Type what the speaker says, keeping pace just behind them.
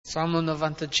Salmo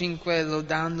 95,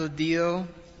 lodando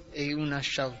Dio è una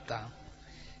scelta.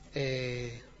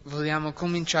 E vogliamo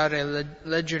cominciare a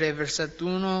leggere versetto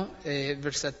 1 e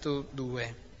versetto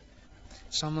 2.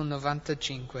 Salmo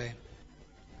 95.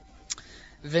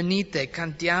 Venite,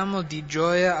 cantiamo di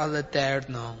gioia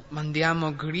all'Eterno,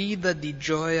 mandiamo grida di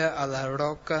gioia alla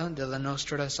rocca della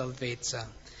nostra salvezza.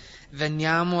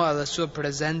 Veniamo alla sua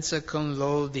presenza con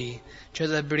lodi,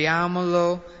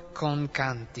 celebriamolo con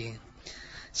canti.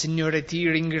 Signore, ti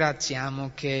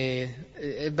ringraziamo che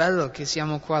è bello che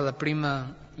siamo qua la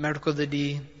prima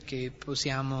mercoledì, che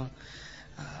possiamo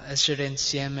essere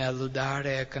insieme a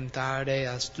lodare, a cantare,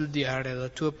 a studiare la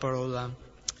tua parola.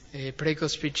 E prego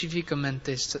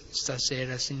specificamente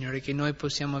stasera, Signore, che noi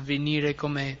possiamo venire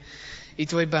come i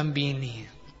tuoi bambini,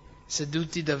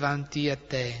 seduti davanti a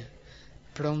te,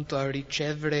 pronto a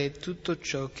ricevere tutto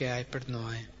ciò che hai per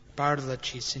noi.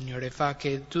 Parlaci, Signore, fa che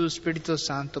il tuo Spirito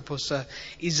Santo possa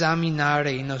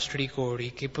esaminare i nostri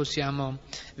cuori, che possiamo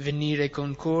venire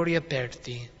con cuori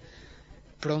aperti,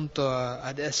 pronto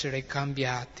ad essere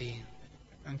cambiati,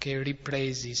 anche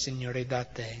ripresi, Signore, da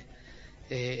te.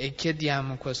 E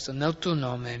chiediamo questo nel tuo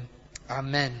nome.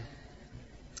 Amen.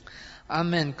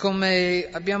 Amen. Come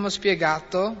abbiamo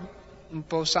spiegato, un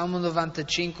po' Salmo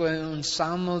 95 è un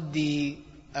salmo di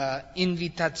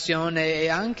invitazione e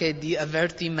anche di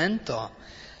avvertimento.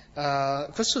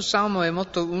 Questo salmo è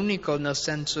molto unico nel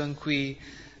senso in cui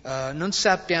non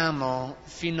sappiamo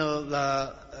fino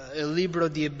al libro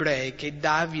di Ebrei che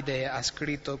Davide ha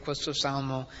scritto questo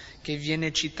salmo che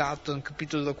viene citato in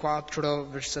capitolo 4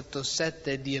 versetto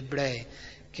 7 di Ebrei,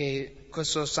 che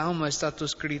questo salmo è stato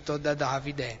scritto da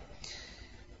Davide.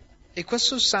 E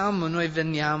questo salmo noi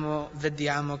vediamo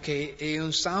che è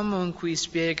un salmo in cui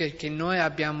spiega che noi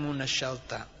abbiamo una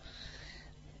scelta.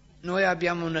 Noi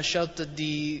abbiamo una scelta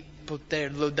di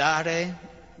poter lodare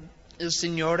il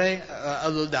Signore, a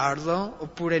lodarlo,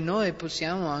 oppure noi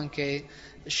possiamo anche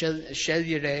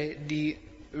scegliere di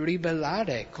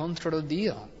ribellare contro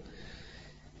Dio.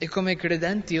 E come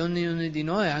credenti ognuno di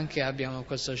noi anche abbiamo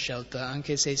questa scelta,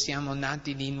 anche se siamo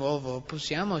nati di nuovo,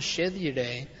 possiamo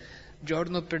scegliere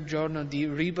giorno per giorno di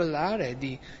ribellare,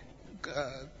 di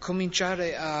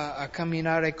cominciare a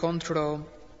camminare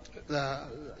contro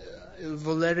il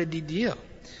volere di Dio.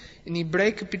 In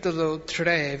Ebrei capitolo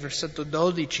 3, versetto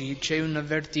 12, c'è un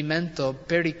avvertimento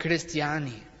per i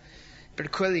cristiani, per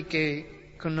quelli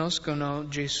che conoscono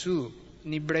Gesù.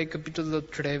 In Ebrei capitolo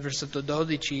 3, versetto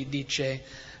 12 dice: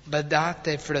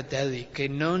 badate, fratelli, che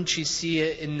non ci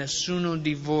sia in nessuno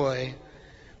di voi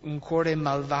un cuore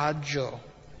malvagio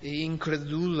e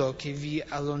incredulo che vi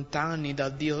allontani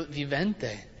dal Dio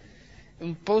vivente. È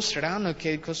un po' strano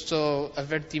che questo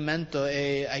avvertimento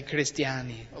è ai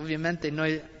cristiani. Ovviamente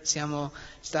noi siamo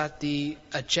stati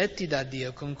accetti da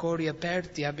Dio, con cuori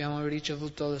aperti abbiamo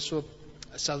ricevuto la sua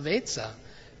salvezza,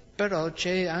 però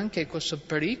c'è anche questo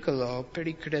pericolo per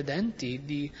i credenti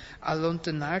di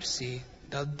allontanarsi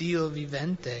dal Dio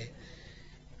vivente.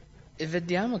 E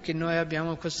vediamo che noi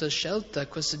abbiamo questa scelta,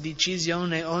 questa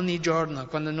decisione ogni giorno,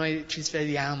 quando noi ci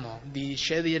svegliamo, di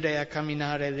scegliere a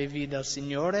camminare le vie del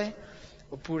Signore,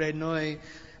 oppure noi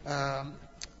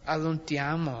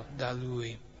allontaniamo da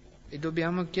Lui. E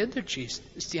dobbiamo chiederci,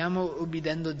 stiamo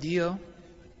obbedendo Dio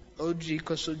oggi,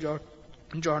 questo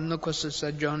giorno, questa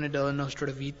stagione della nostra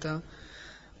vita?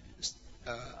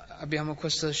 Abbiamo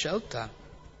questa scelta?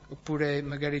 Oppure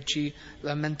magari ci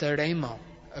lamenteremo?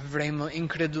 Avremo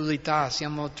incredulità,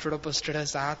 siamo troppo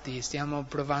stressati, stiamo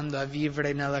provando a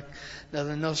vivere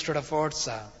nella nostra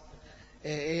forza.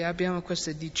 E abbiamo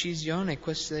queste decisioni,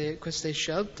 queste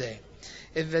scelte.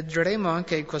 E vedremo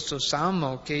anche in questo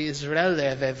salmo che Israele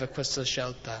aveva questa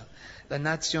scelta, la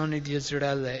nazione di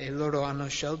Israele, e loro hanno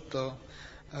scelto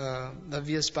la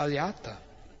via sbagliata.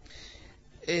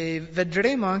 E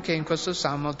vedremo anche in questo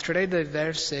salmo tre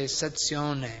diverse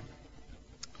sezioni.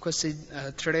 Queste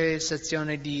tre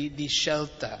sezioni di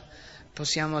scelta.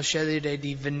 Possiamo scegliere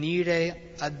di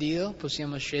venire a Dio,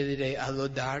 possiamo scegliere a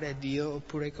lodare a Dio,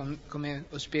 oppure come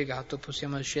ho spiegato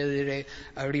possiamo scegliere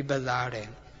a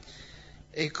ribellare.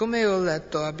 E come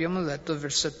abbiamo letto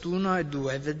versetto 1 e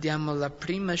 2, vediamo la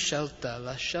prima scelta,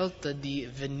 la scelta di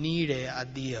venire a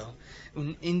Dio,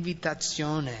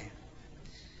 un'invitazione.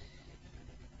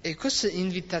 E questa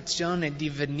invitazione di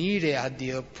venire a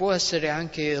Dio può essere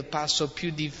anche il passo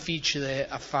più difficile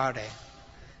a fare.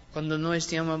 Quando noi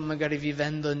stiamo magari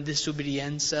vivendo in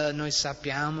disobbedienza, noi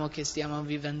sappiamo che stiamo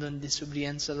vivendo in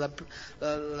disobbedienza,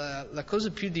 la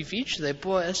cosa più difficile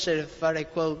può essere fare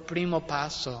quel primo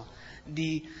passo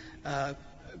di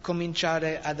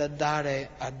cominciare ad andare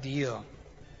a Dio.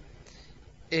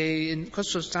 E in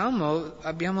questo salmo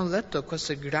abbiamo letto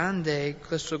questa grande,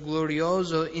 questa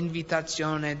gloriosa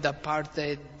invitazione da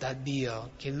parte da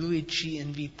Dio, che Lui ci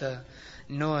invita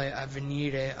noi a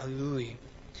venire a Lui.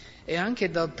 E anche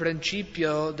dal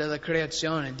principio della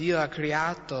creazione, Dio ha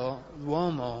creato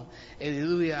l'uomo e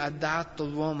Lui ha dato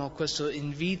all'uomo questo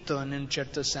invito in un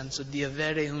certo senso di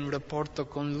avere un rapporto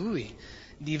con Lui,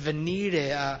 di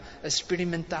venire a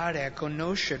sperimentare, a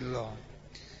conoscerlo.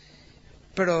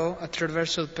 Però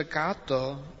attraverso il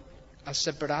peccato ha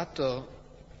separato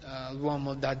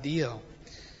l'uomo da Dio.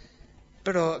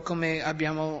 Però come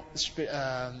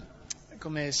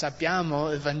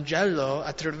sappiamo, il Vangelo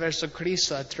attraverso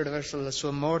Cristo, attraverso la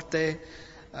sua morte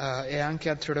e anche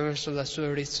attraverso la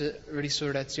sua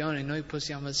risurrezione, noi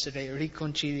possiamo essere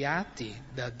riconciliati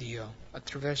da Dio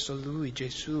attraverso Lui,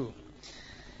 Gesù.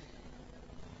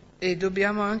 E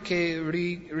dobbiamo anche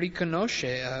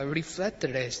riconoscere,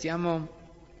 riflettere, stiamo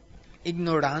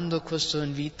ignorando questo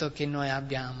invito che noi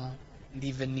abbiamo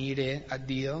di venire a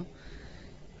Dio.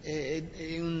 È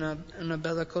una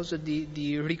bella cosa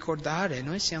di ricordare,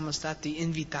 noi siamo stati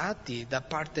invitati da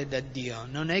parte da Dio,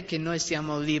 non è che noi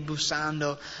stiamo lì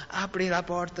bussando, apri la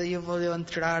porta, io voglio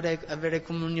entrare, avere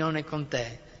comunione con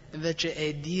te. Invece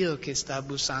è Dio che sta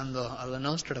bussando alla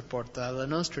nostra porta, alla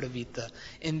nostra vita,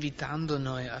 invitando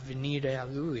noi a venire a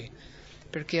Lui.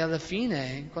 Perché alla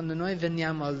fine, quando noi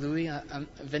veniamo a Lui,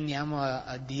 veniamo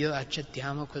a Dio,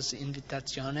 accettiamo questa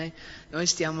invitazione, noi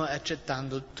stiamo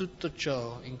accettando tutto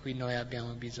ciò in cui noi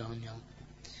abbiamo bisogno.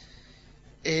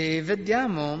 E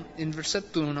vediamo in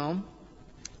versetto 1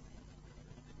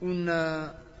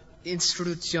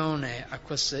 un'istruzione a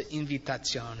questa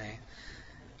invitazione.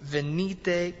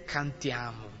 Venite,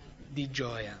 cantiamo di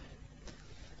gioia.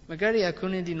 Magari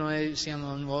alcuni di noi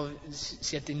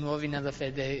siete nuovi nella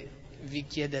fede, vi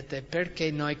chiedete perché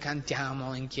noi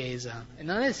cantiamo in chiesa. E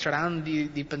non è strano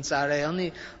di pensare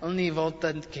ogni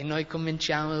volta che noi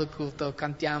cominciamo il culto,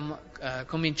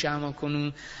 cominciamo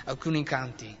con alcuni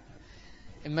canti.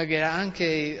 E magari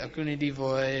anche alcuni di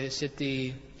voi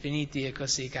siete finiti e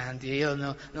così canti. Io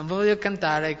non voglio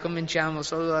cantare, cominciamo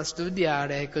solo a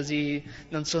studiare, così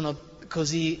non sono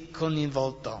così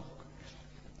coinvolto.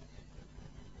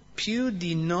 Più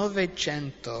di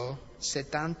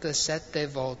 977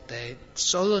 volte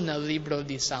solo nel libro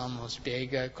di Salmo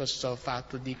spiega questo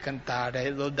fatto di cantare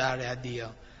e lodare a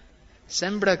Dio.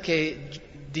 Sembra che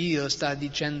Dio sta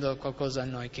dicendo qualcosa a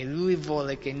noi, che Lui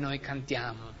vuole che noi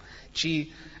cantiamo,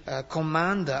 ci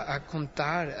comanda a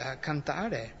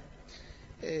cantare.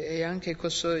 E anche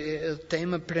questo è il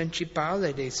tema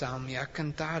principale dei Salmi, a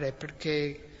cantare,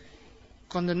 perché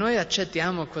quando noi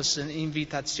accettiamo questa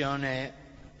invitazione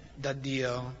da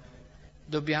Dio,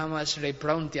 dobbiamo essere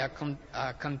pronti a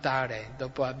cantare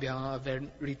dopo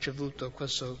aver ricevuto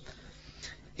questa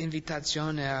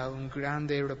invitazione a un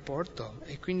grande rapporto.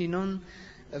 E quindi non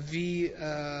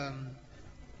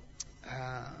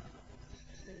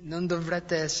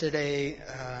dovrete essere,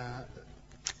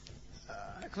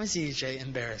 come si dice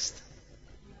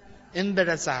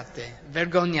imbarazzate,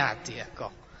 vergognati,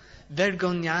 ecco.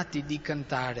 Vergognati di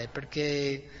cantare,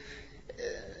 perché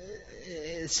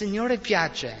il Signore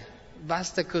piace,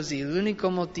 basta così. L'unico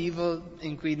motivo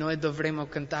in cui noi dovremo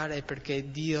cantare è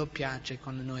perché Dio piace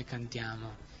quando noi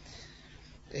cantiamo.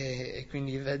 E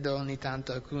quindi vedo ogni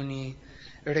tanto alcuni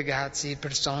ragazzi,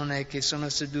 persone che sono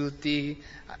seduti,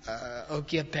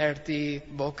 occhi aperti,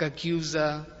 bocca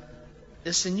chiusa.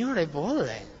 Il Signore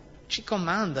vuole, ci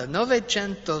comanda,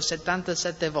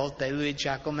 977 volte Lui ci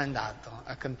ha comandato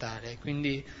a cantare,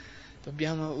 quindi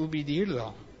dobbiamo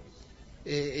ubbidirlo.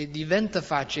 E diventa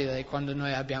facile quando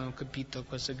noi abbiamo capito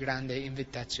questa grande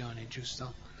invitazione,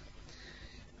 giusto?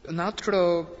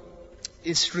 Un'altra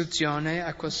istruzione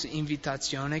a questa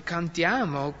invitazione: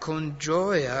 cantiamo con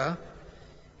gioia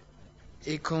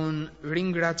e con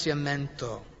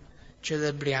ringraziamento,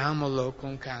 celebriamolo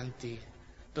con canti.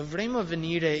 Dovremmo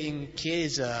venire in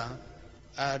chiesa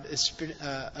a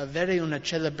avere una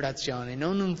celebrazione,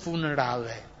 non un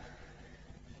funerale,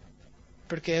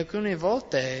 perché alcune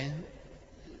volte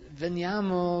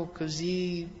veniamo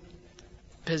così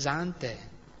pesante.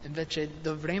 Invece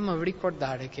dovremmo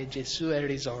ricordare che Gesù è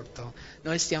risorto.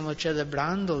 Noi stiamo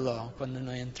celebrandolo quando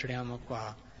noi entriamo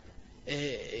qua.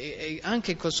 E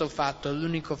anche questo fatto è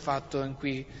l'unico fatto in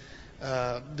cui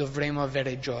dovremmo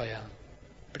avere gioia.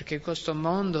 Perché in questo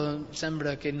mondo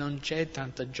sembra che non c'è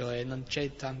tanta gioia, non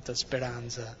c'è tanta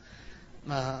speranza.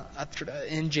 Ma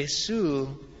in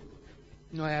Gesù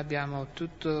noi abbiamo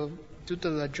tutta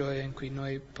la gioia in cui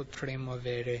noi potremo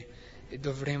avere, e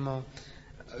dovremo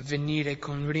venire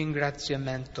con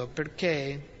ringraziamento,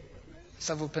 perché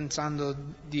stavo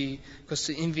pensando di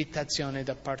questa invitazione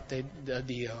da parte di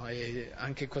Dio e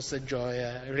anche questa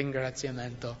gioia,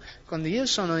 ringraziamento. Quando io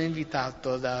sono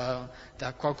invitato da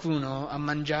qualcuno a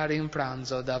mangiare un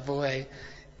pranzo da voi,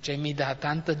 cioè mi dà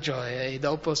tanta gioia e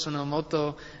dopo sono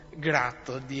molto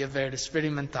grato di aver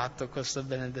sperimentato questa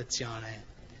benedizione,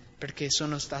 perché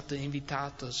sono stato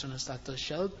invitato, sono stato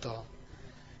scelto.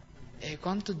 E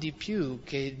quanto di più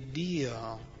che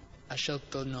Dio ha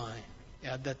scelto noi e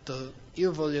ha detto: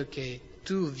 io voglio che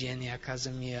tu vieni a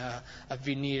casa mia a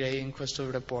venire in questo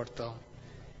rapporto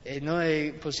e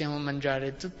noi possiamo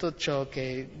mangiare tutto ciò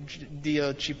che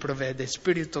Dio ci provvede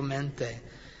spiritualmente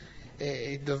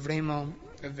e dovremo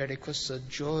avere questa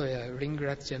gioia,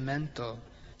 ringraziamento,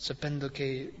 sapendo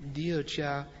che Dio ci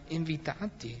ha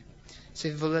invitati.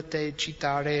 Se volete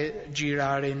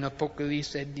girare in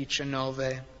Apocalisse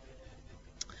 19,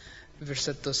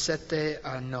 versetto 7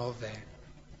 a 9.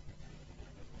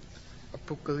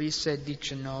 Apocalisse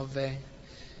 19,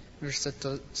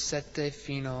 versetto 7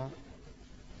 fino a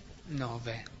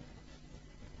 9.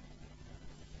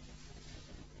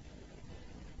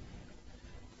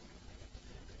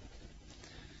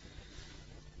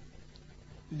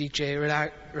 Dice: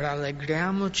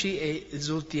 rallegriamoci e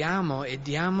esultiamo e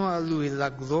diamo a Lui la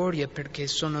gloria, perché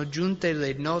sono giunte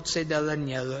le nozze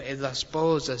dell'agnello e la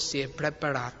sposa si è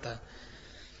preparata.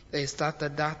 È stata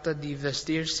data di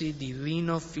vestirsi di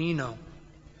lino fino,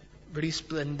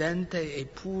 risplendente e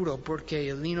puro, perché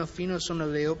il lino fino sono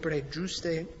le opere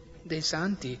giuste dei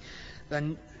santi.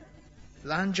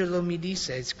 L'angelo mi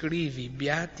disse: scrivi,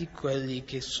 beati quelli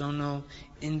che sono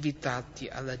invitati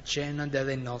alla cena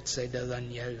delle nozze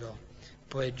dell'agnello.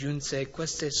 Poi aggiunse: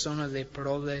 queste sono le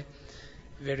parole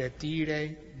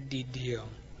veritiere di Dio.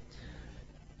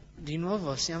 Di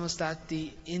nuovo siamo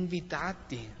stati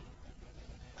invitati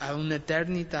a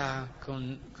un'eternità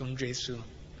con Gesù.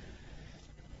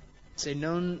 Se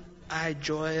non hai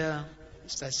gioia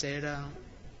stasera,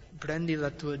 prendi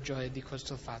la tua gioia di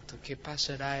questo fatto, che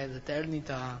passerai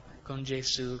l'eternità con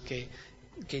Gesù, che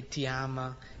ti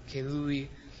ama, che Lui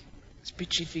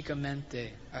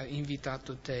specificamente ha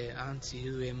invitato te, anzi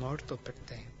Lui è morto per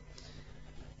te.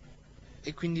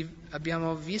 E quindi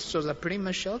abbiamo visto la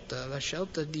prima scelta, la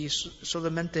scelta di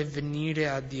solamente venire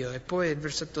a Dio. E poi il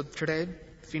versetto 3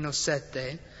 fino a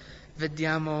 7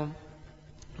 vediamo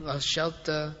la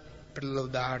scelta per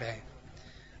lodare.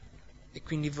 E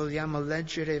quindi vogliamo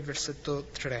leggere il versetto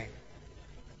 3.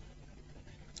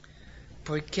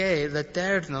 Poiché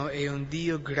l'Eterno è un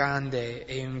Dio grande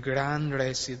e un gran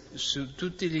re su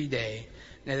tutti gli dei,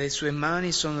 nelle sue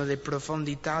mani sono le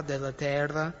profondità della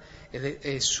terra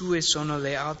e sue sono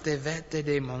le alte vette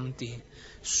dei monti.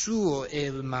 Suo è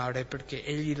il mare perché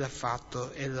egli l'ha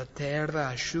fatto e la terra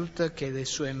asciutta che le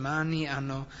sue mani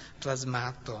hanno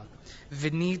plasmato.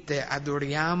 Venite,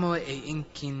 adoriamo e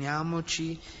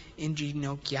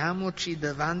inginocchiamoci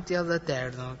davanti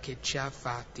all'Eterno che ci ha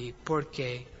fatti,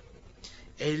 perché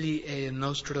Egli è il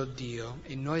nostro Dio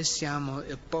e noi siamo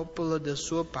il popolo del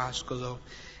suo pascolo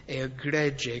e il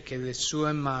gregge che le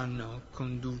sue mani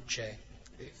conduce.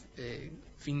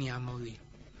 Finiamo lì.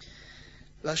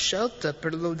 La scelta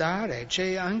per lodare,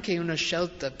 c'è anche una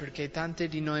scelta perché tante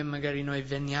di noi magari noi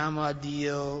veniamo a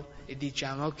Dio e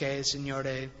diciamo: ok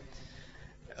Signore,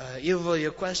 io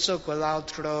voglio questo,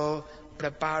 quell'altro,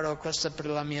 preparo questo per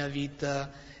la mia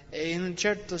vita. E in un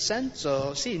certo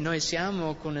senso, sì, noi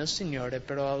siamo con il Signore,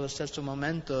 però allo stesso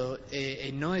momento è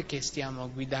noi che stiamo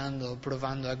guidando,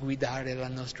 provando a guidare la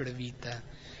nostra vita.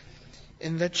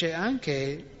 Invece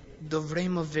anche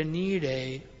dovremmo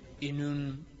venire in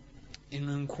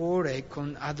un cuore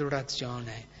con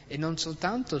adorazione. E non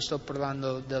soltanto sto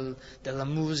parlando della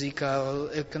musica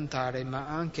o il cantare, ma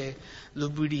anche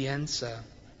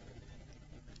l'obbedienza.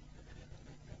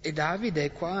 E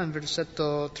Davide qua in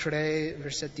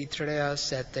versetti 3 a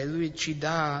 7, lui ci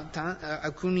dà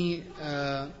alcune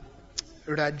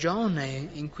ragioni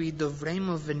in cui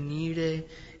dovremmo venire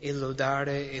e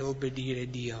lodare e obbedire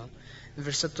Dio. Il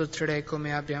versetto 3,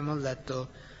 come abbiamo letto,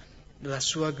 la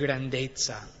sua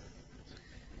grandezza.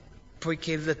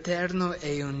 Poiché l'Eterno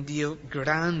è un Dio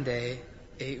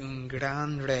grande e un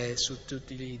gran re su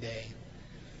tutti gli dei.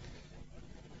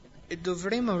 E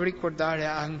dovremmo ricordare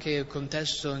anche il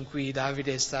contesto in cui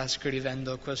Davide sta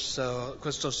scrivendo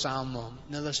questo salmo.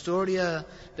 Nella storia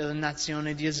della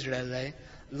nazione di Israele,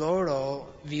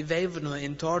 loro vivevano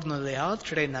intorno alle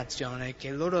altre nazioni,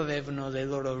 che loro avevano le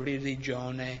loro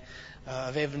religioni,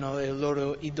 avevano la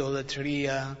loro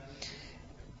idolatria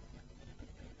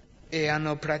e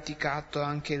hanno praticato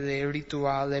anche le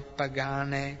rituali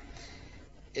pagane.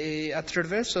 E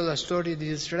attraverso la storia di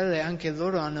Israele anche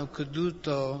loro hanno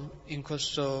caduto in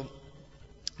questo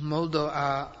modo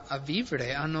a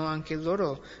vivere, hanno anche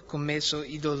loro commesso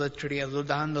idolatria,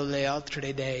 lodando le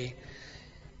altre dei.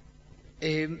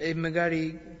 E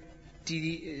magari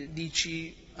ti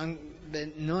dici,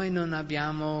 beh, noi non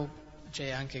abbiamo, cioè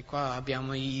anche qua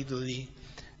abbiamo gli idoli,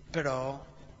 però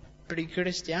per i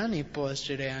cristiani può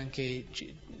essere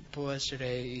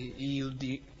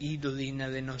idoli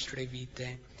nelle nostre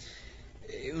vite.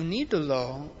 Un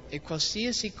idolo è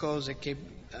qualsiasi cosa che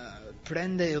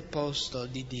prende il posto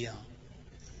di Dio.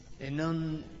 E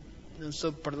non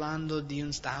sto parlando di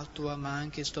una statua, ma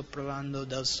anche sto parlando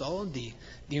dei soldi,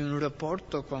 di un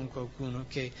rapporto con qualcuno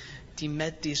che ti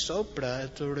metti sopra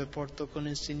il tuo rapporto con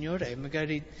il Signore.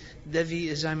 Magari devi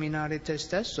esaminare te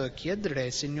stesso e chiedere: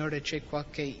 Signore, c'è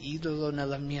qualche idolo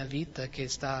nella mia vita che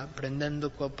sta prendendo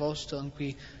quel posto in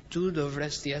cui tu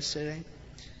dovresti essere?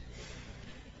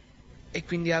 E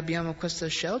quindi abbiamo questa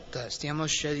scelta, stiamo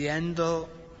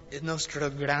scegliendo il nostro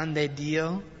grande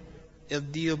Dio, il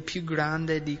Dio più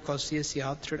grande di qualsiasi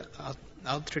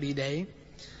altri dei,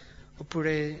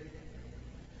 oppure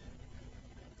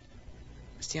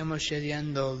stiamo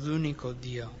scegliendo l'unico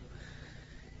Dio.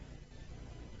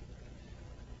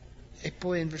 E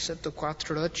poi in versetto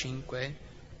 4 e 5,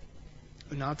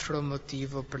 un altro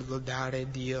motivo per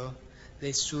lodare Dio: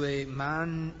 le sue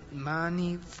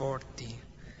mani forti.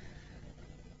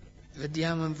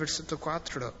 Vediamo in versetto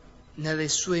 4: nelle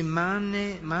sue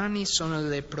mani sono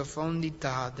le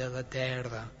profondità della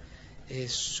terra, e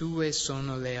sue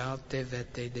sono le alte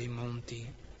vette dei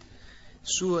monti.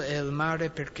 Suo è il mare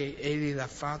perché egli l'ha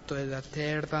fatto, e la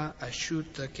terra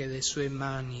asciutta che le sue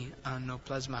mani hanno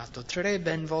plasmato. 3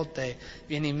 volte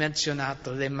viene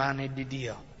menzionato le mani di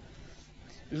Dio.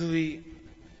 Lui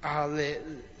ha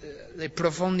le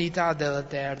profondità della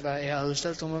terra e allo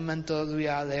stesso momento lui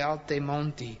ha le alte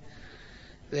monti,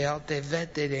 le alte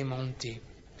vette dei monti.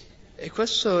 E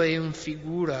questo è una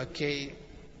figura che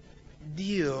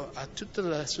Dio ha tutta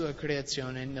la sua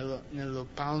creazione nello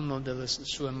palmo delle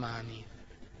sue mani.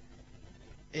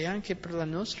 E anche per la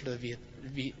nostra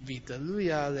vita,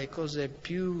 Lui ha le cose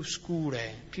più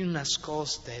scure, più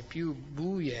nascoste, più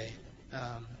buie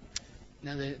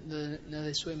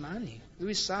nelle sue mani.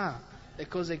 Lui sa le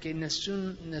cose che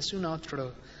nessun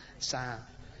altro sa.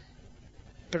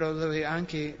 Però Lui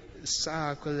anche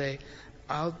sa quelle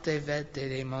alte vette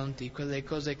dei monti, quelle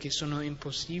cose che sono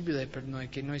impossibili per noi,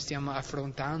 che noi stiamo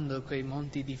affrontando, quei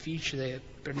monti difficili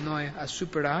per noi a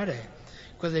superare,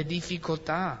 quelle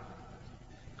difficoltà.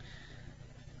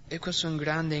 E questo è un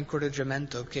grande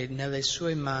incoraggiamento, che nelle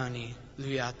sue mani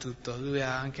Lui ha tutto, Lui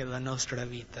ha anche la nostra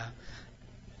vita,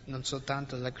 non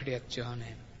soltanto la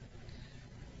creazione.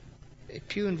 E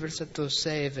più in versetto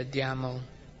 6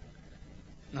 vediamo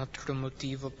un altro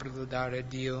motivo per lodare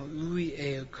Dio: Lui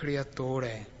è il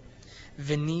Creatore.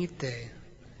 Venite,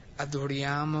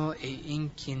 adoriamo e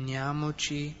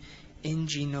inchiniamoci,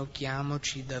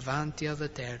 inginocchiamoci davanti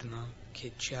all'Eterno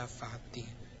che ci ha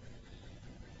fatti.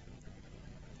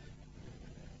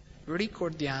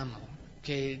 Ricordiamo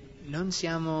che non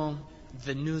siamo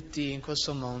venuti in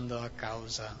questo mondo a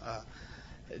causa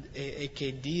e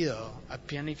che Dio ha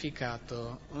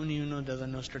pianificato ognuno della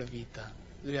nostra vita.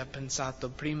 Lui ha pensato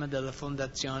prima della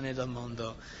fondazione del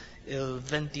mondo: il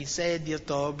 26 di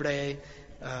ottobre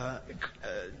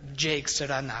Jake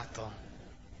sarà nato,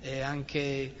 e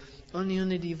anche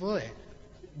ognuno di voi.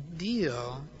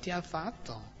 Dio ti ha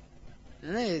fatto.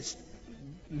 Non è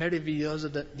meraviglioso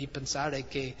di pensare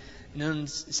che non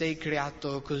sei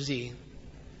creato così?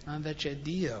 Ma invece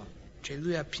Dio, cioè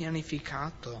Lui ha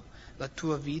pianificato la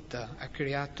tua vita, ha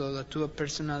creato la tua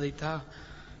personalità,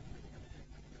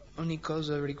 ogni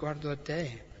cosa riguardo a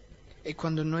te. E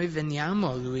quando noi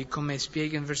veniamo a Lui, come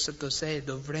spiega in versetto 6,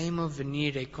 dovremo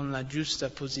venire con la giusta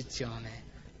posizione,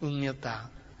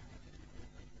 umiltà.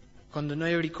 Quando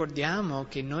noi ricordiamo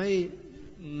che noi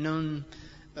non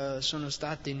sono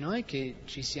stati noi che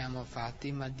ci siamo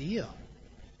fatti, ma Dio.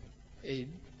 E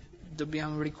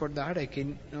dobbiamo ricordare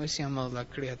che noi siamo la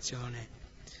creazione.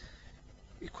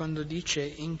 E quando dice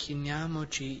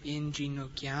inchiniamoci,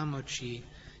 inginocchiamoci,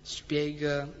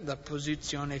 spiega la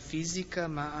posizione fisica,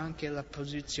 ma anche la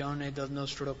posizione del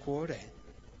nostro cuore.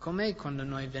 Com'è quando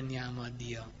noi veniamo a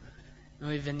Dio?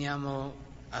 Noi veniamo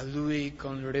a Lui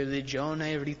con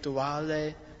religione,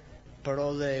 rituale,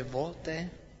 parole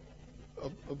vuote,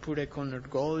 oppure con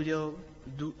orgoglio,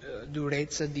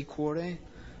 durezza di cuore,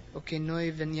 o che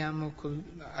noi veniamo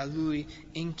a Lui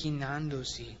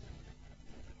inchinandosi.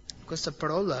 Questa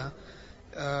parola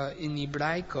in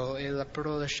ebraico è la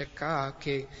parola shakah,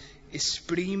 che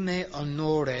esprime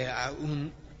onore a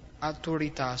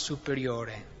un'autorità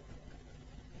superiore.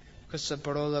 Questa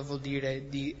parola vuol dire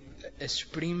di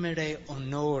esprimere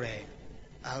onore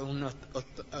a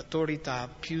un'autorità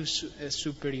più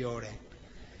superiore.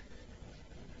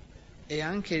 E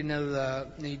anche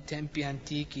nei tempi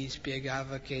antichi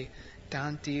spiegava che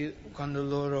tanti, quando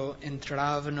loro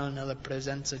entravano nella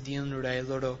presenza di un re,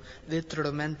 loro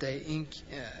letteralmente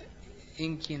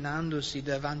inchinandosi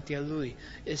davanti a lui,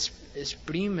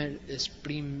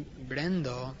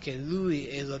 esprimendo che lui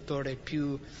è l'autore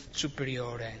più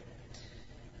superiore.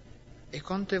 E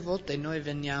quante volte noi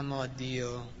veniamo a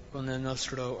Dio con il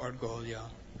nostro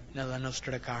orgoglio, nella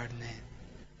nostra carne,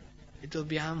 e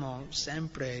dobbiamo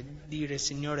sempre dire: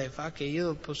 Signore, fa che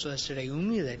io possa essere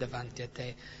umile davanti a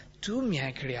te. Tu mi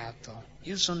hai creato,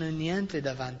 io sono niente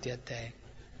davanti a te.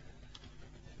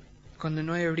 Quando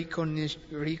noi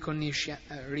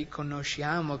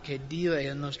riconosciamo che Dio è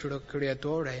il nostro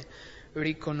creatore,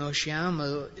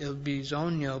 riconosciamo il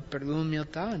bisogno per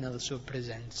l'umiltà nella sua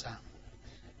presenza.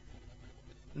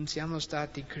 Non siamo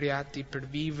stati creati per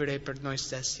vivere per noi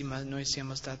stessi, ma noi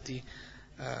siamo stati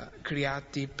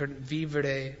creati per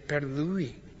vivere per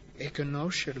Lui e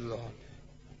conoscerlo.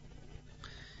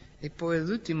 E poi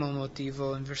l'ultimo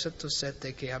motivo, in versetto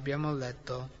 7 che abbiamo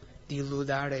letto, di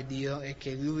lodare Dio, è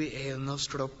che Lui è il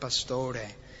nostro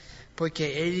pastore.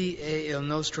 Poiché Egli è il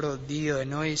nostro Dio e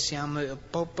noi siamo il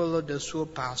popolo del suo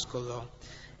pascolo,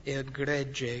 e il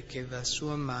gregge che la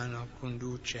sua mano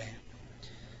conduce.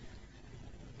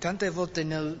 Tante volte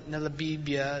nella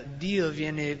Bibbia Dio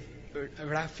viene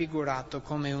raffigurato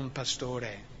come un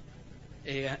pastore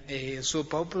e il suo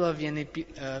popolo viene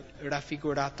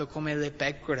raffigurato come le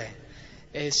pecore.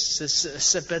 E se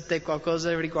sapete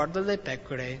qualcosa riguardo le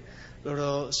pecore,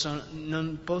 loro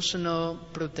non possono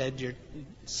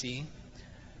proteggersi,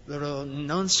 loro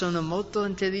non sono molto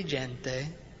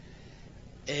intelligenti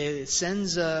e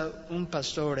senza un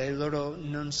pastore loro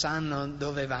non sanno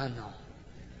dove vanno.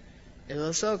 E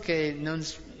lo so che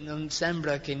non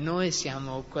sembra che noi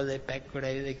siamo quelle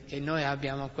pecore, che noi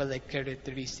abbiamo quelle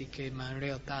caratteristiche, ma in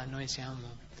realtà noi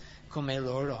siamo come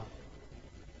loro.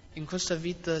 In questa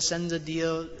vita senza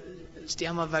Dio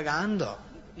stiamo vagando,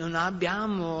 non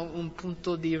abbiamo un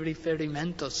punto di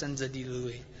riferimento senza di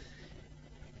Lui.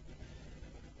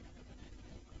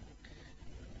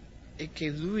 È che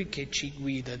Lui che ci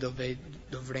guida dove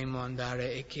dovremo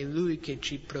andare, è che Lui che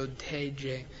ci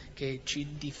protegge, che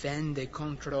ci difende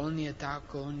contro ogni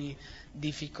attacco, ogni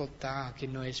difficoltà che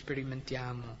noi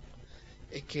sperimentiamo,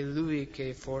 è che Lui che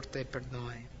è forte per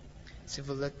noi. Se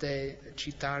volete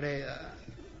citare,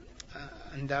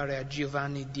 andare a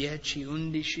Giovanni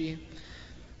 10:11,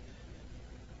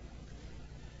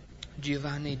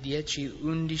 Giovanni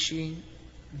 10:11,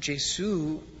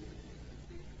 Gesù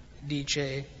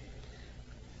dice: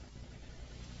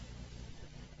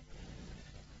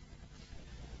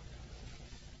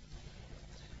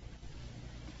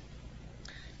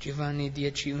 Giovanni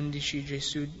 10:11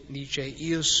 Gesù dice: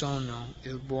 io sono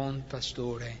il buon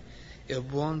pastore, il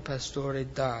buon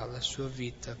pastore dà la sua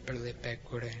vita per le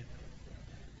pecore.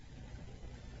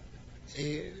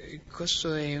 E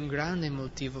questo è un grande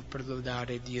motivo per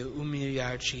lodare Dio,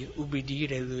 umiliarci,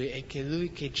 ubbidire Lui, è che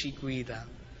Lui che ci guida,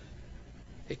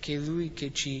 è che Lui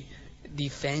che ci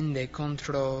difende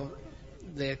contro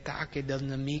le attacchi del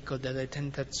nemico, delle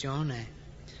tentazioni.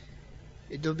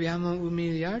 E dobbiamo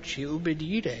umiliarci,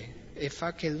 ubbidire e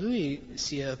fa che Lui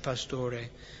sia il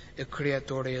pastore, il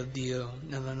creatore, il Dio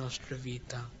nella nostra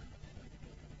vita.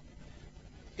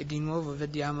 E di nuovo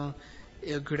vediamo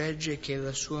il gregge che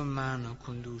la sua mano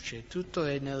conduce, tutto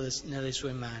è nelle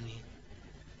sue mani.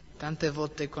 Tante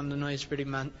volte quando noi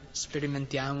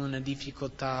sperimentiamo una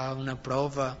difficoltà, una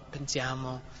prova,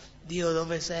 pensiamo: Dio,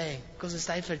 dove sei? Cosa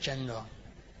stai facendo?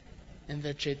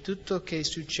 Invece tutto che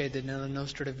succede nella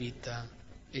nostra vita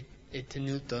è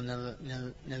tenuto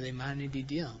nelle mani di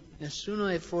Dio. Nessuno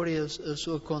è fuori il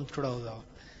suo controllo.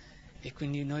 E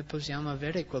quindi noi possiamo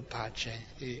avere quel pace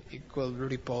e quel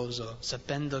riposo,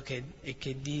 sapendo che è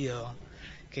Dio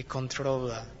che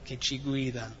controlla, che ci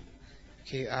guida,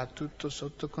 che ha tutto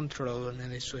sotto controllo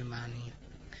nelle sue mani.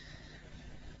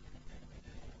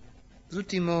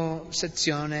 L'ultima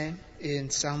sezione è in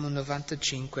Salmo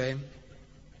 95,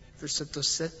 versetto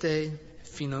 7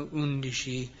 fino a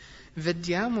 11.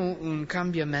 Vediamo un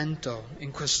cambiamento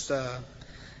in questo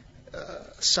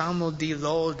salmo di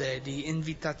lode, di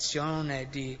invitazione,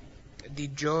 di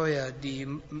gioia, di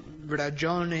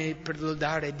ragione per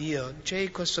lodare Dio.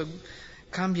 C'è questo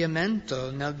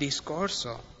cambiamento nel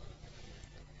discorso,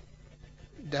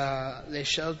 dalle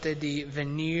scelte di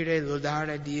venire,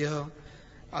 lodare Dio,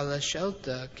 alla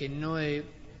scelta che noi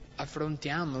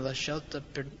affrontiamo, la scelta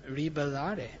per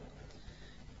ribellare.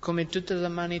 come tutta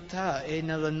l'umanità è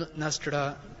nella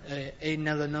nostra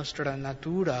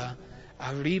natura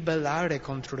a ribellare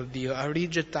contro Dio, a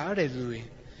rigettare Lui,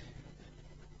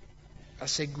 a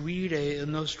seguire il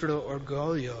nostro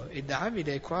orgoglio. E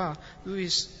Davide qua, lui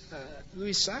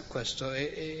sa questo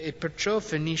e perciò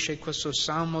finisce questo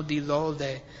salmo di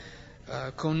lode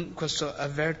con questo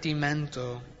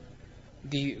avvertimento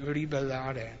di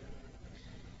ribellare.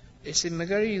 E se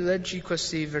magari leggi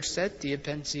questi versetti e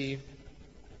pensi,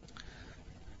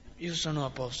 io sono a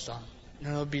posto,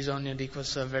 non ho bisogno di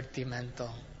questo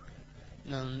avvertimento,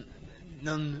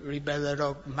 non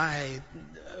ribellerò mai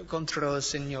contro il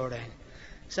Signore.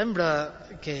 Sembra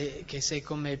che sei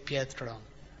come Pietro.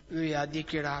 Lui ha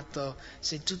dichiarato,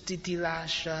 se tutti ti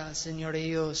lascia, Signore,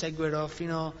 io seguirò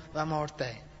fino alla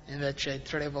morte. Invece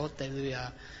 3 volte lui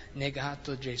ha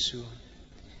negato Gesù.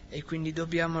 E quindi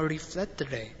dobbiamo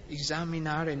riflettere,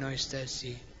 esaminare noi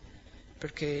stessi,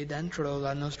 perché è dentro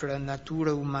la nostra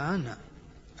natura umana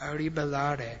a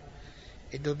ribellare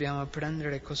e dobbiamo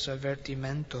prendere questo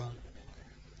avvertimento.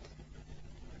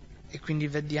 E quindi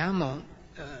vediamo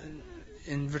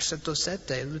in versetto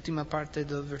 7, l'ultima parte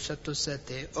del versetto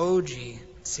 7, oggi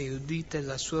se udite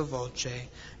la sua voce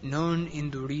non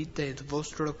indurite il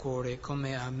vostro cuore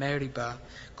come a Meriba,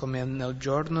 come nel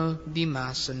giorno di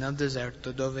Massa nel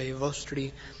deserto, dove i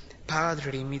vostri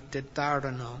padri mi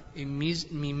tentarono e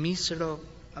mi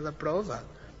misero alla prova.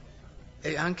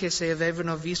 E anche se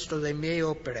avevano visto le mie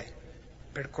opere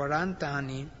per 40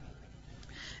 anni,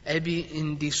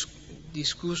 ebbi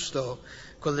disgusto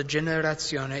con la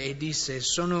generazione e disse,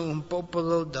 sono un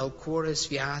popolo dal cuore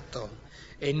sfiato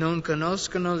e non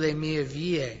conoscono le mie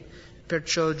vie,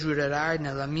 perciò giurerai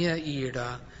nella mia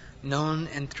ira, non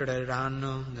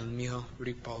entreranno nel mio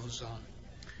riposo.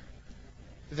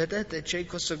 Vedete, c'è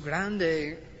questo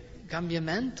grande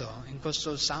cambiamento in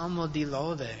questo salmo di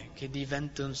lode che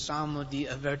diventa un salmo di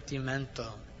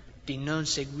avvertimento, di non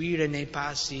seguire nei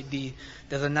passi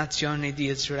della nazione di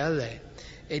Israele.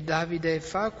 E Davide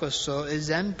fa questo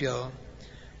esempio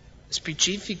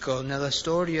specifico nella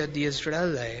storia di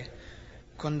Israele,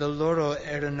 quando loro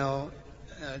erano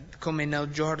come nel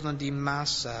giorno di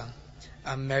Massa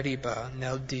a Meriba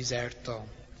nel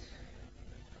deserto.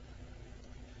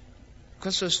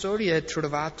 Questa storia è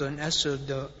trovata in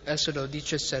Esodo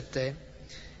 17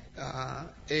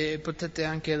 e potete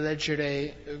anche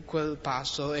leggere quel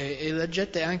passo e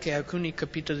leggete anche alcuni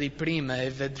capitoli prima e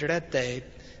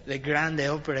vedrete le grandi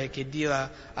opere che Dio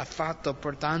ha fatto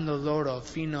portando loro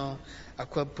fino a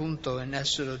quel punto in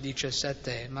Esodo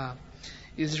 17. Ma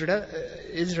gli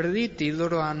israeliti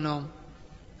loro hanno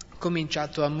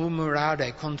cominciato a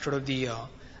murmurare contro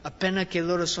Dio. Appena che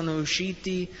loro sono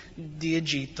usciti di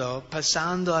Egitto,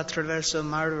 passando attraverso il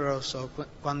Mar Rosso,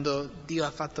 quando Dio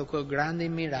ha fatto quel grande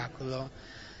miracolo,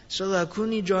 solo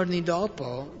alcuni giorni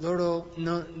dopo loro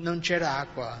non c'era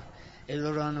acqua e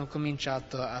loro hanno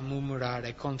cominciato a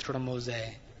murmurare contro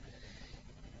Mosè.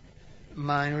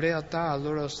 Ma in realtà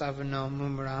loro stavano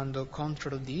murmurando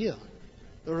contro Dio,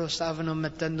 loro stavano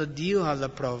mettendo Dio alla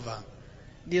prova.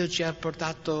 Dio ci ha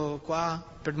portato qua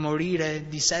per morire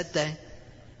di sete?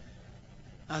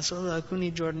 Ma solo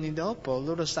alcuni giorni dopo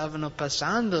loro stavano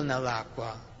passando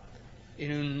nell'acqua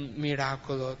in un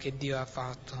miracolo che Dio ha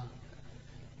fatto.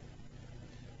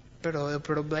 Però il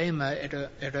problema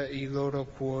era i loro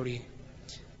cuori.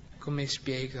 Come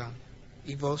spiega?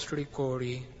 I vostri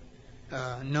cuori,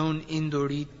 non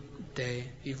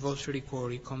indurite i vostri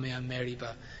cuori come a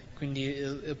Meriba. Quindi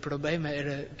il problema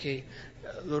era che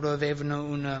loro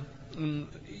avevano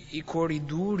i cuori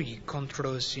duri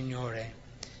contro il Signore.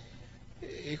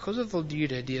 E cosa vuol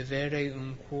dire di avere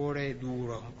un cuore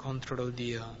duro contro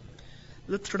Dio?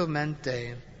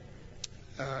 Letteralmente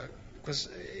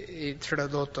è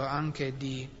tradotto anche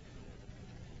di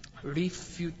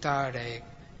rifiutare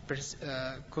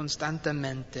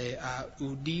costantemente a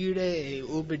udire e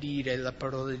obbedire la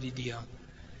parola di Dio.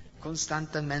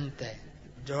 Costantemente,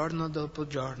 giorno dopo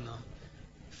giorno,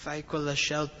 fai quella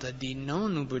scelta di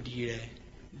non ubbidire,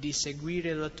 di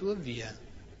seguire la tua via,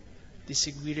 di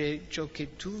seguire ciò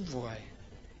che tu vuoi.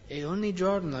 E ogni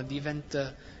giorno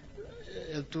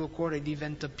il tuo cuore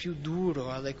diventa più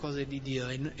duro alle cose di Dio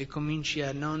e cominci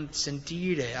a non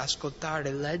sentire,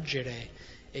 ascoltare, leggere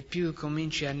e più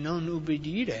cominci a non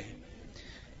ubbidire.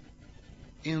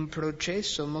 È un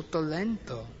processo molto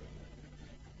lento,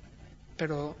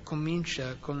 però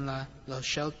comincia con la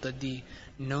scelta di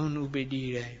non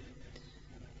ubbidire.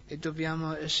 E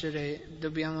dobbiamo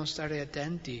stare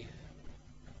attenti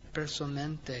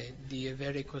personalmente di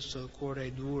avere questo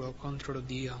cuore duro contro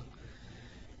Dio,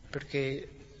 perché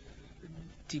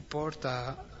ti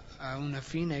porta a una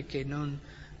fine che non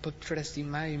potresti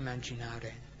mai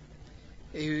immaginare.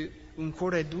 E un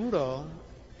cuore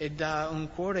duro è da un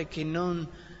cuore che non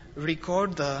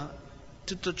ricorda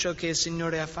tutto ciò che il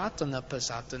Signore ha fatto nel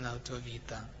passato nella tua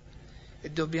vita. E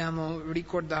dobbiamo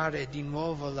ricordare di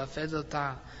nuovo la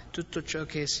fedeltà, tutto ciò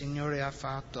che il Signore ha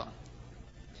fatto.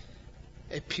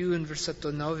 E più in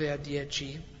versetto 9 a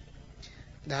 10,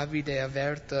 Davide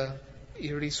avverte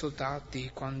i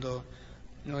risultati quando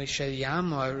noi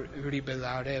scegliamo a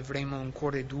ribellare, avremo un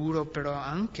cuore duro, però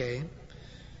anche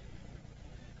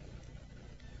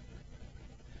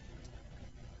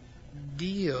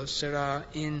Dio sarà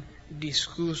in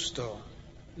disgusto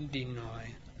di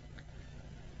noi.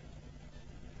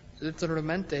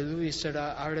 Letteralmente Lui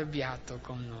sarà arrabbiato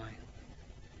con noi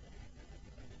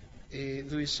e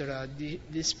Lui sarà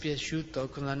dispiaciuto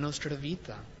con la nostra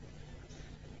vita.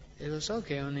 E lo so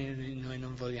che ognuno di noi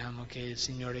non vogliamo che il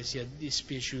Signore sia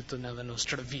dispiaciuto nella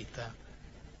nostra vita.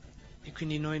 E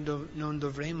quindi noi non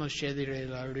dovremmo scegliere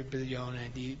la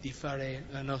ribellione di fare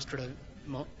la nostra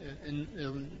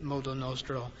il modo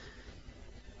nostro.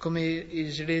 Come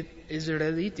gli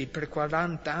israeliti per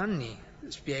 40 anni,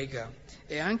 spiega.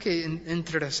 È anche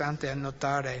interessante a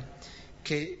notare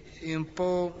che è un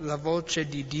po' la voce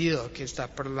di Dio che sta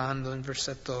parlando in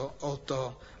versetto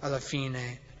 8 alla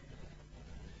fine.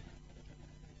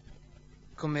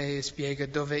 Come spiega,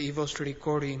 dove i vostri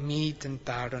cuori mi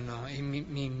tentarono e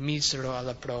mi misero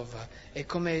alla prova. E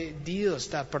come Dio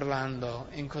sta parlando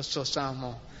in questo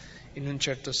salmo, in un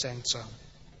certo senso.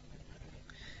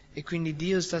 E quindi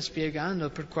Dio sta spiegando,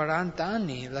 per 40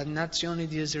 anni la nazione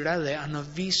di Israele hanno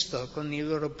visto con i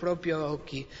loro propri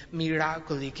occhi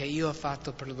miracoli che io ho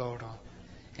fatto per loro.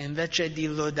 E invece di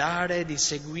lodare, di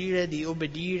seguire, di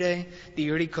obbedire,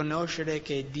 di riconoscere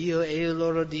che Dio è il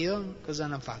loro Dio, cosa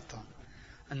hanno fatto?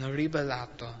 Hanno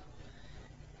ribellato,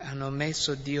 hanno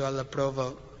messo Dio alla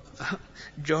prova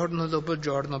giorno dopo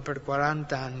giorno per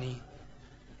 40 anni.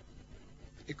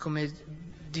 E come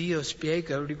Dio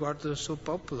spiega riguardo il suo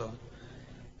popolo,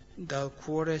 dal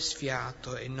cuore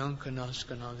sfiato e non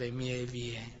conoscono le mie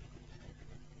vie.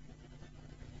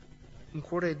 Un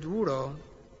cuore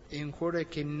duro è un cuore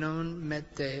che non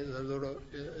mette la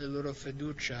loro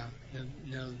fiducia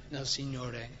nel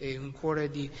Signore, è un cuore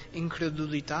di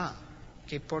incredulità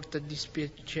che porta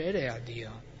dispiacere a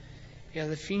Dio. E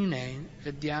alla fine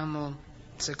vediamo,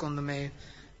 secondo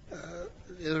me,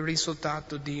 il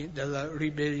risultato della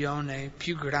ribellione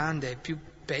più grande, più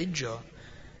peggio.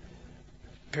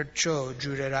 Perciò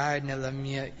giurerai nella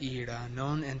mia ira,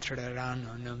 non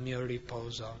entreranno nel mio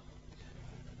riposo.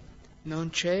 Non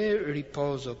c'è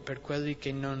riposo per quelli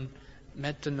che non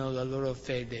mettono la loro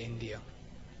fede in Dio.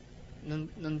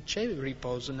 Non c'è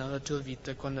riposo nella tua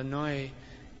vita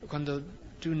quando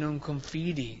tu non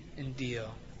confidi in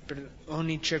Dio per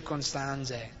ogni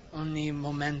circostanza, ogni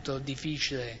momento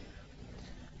difficile,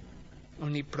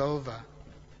 ogni prova.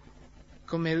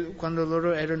 Come quando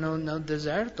loro erano nel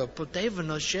deserto,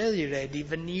 potevano scegliere di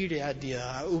venire a Dio,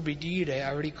 a ubbidire,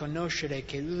 a riconoscere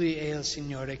che Lui è il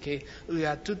Signore, che Lui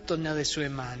ha tutto nelle sue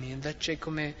mani. Invece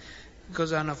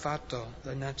cosa hanno fatto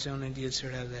la nazione di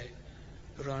Israele?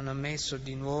 Loro hanno messo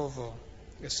di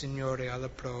nuovo il Signore alla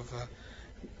prova.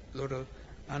 Loro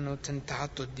hanno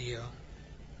tentato Dio.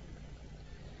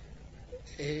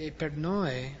 E per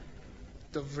noi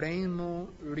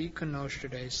dovremmo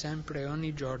riconoscere sempre,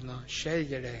 ogni giorno,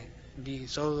 scegliere di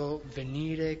solo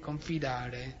venire,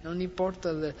 confidare. Non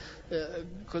importa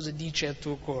cosa dice il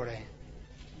tuo cuore,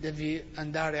 devi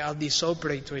andare al di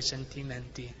sopra i tuoi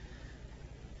sentimenti,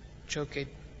 ciò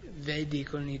che vedi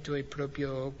con i tuoi propri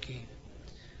occhi.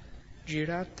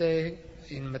 Girate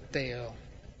in Matteo,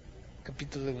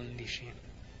 capitolo 11.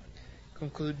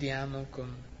 Concludiamo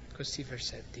con questi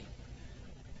versetti.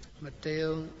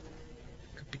 Matteo,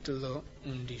 capitolo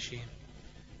 11.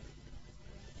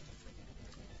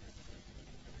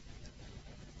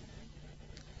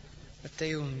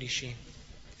 Matteo 11,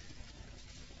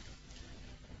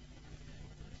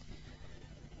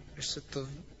 versetto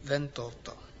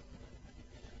 28.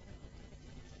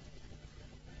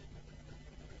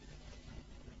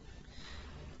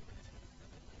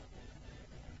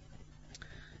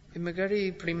 E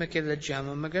magari prima che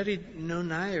leggiamo, magari non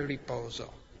hai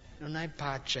riposo. Non hai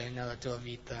pace nella tua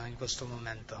vita in questo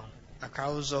momento, a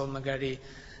causa magari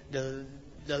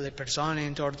delle persone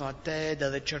intorno a te,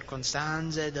 delle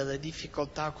circostanze, delle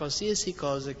difficoltà, qualsiasi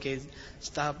cosa che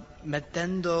sta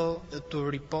mettendo il tuo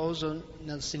riposo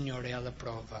nel Signore alla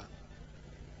prova.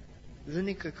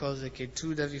 L'unica cosa che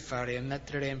tu devi fare è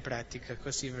mettere in pratica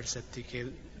questi versetti che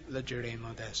leggeremo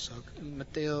adesso.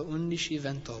 Matteo 11,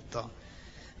 28.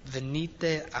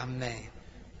 Venite a me,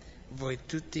 voi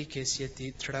tutti che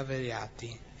siete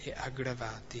travagliati e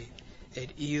aggravati,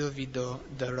 ed io vi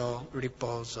darò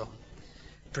riposo.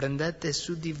 Prendete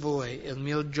su di voi il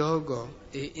mio giogo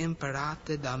e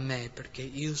imparate da me, perché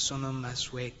io sono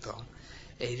mansueto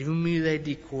ed umile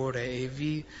di cuore, e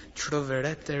vi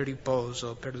troverete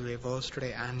riposo per le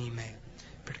vostre anime,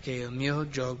 perché il mio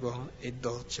giogo è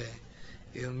dolce,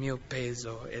 il mio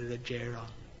peso è leggero.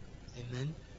 Amen.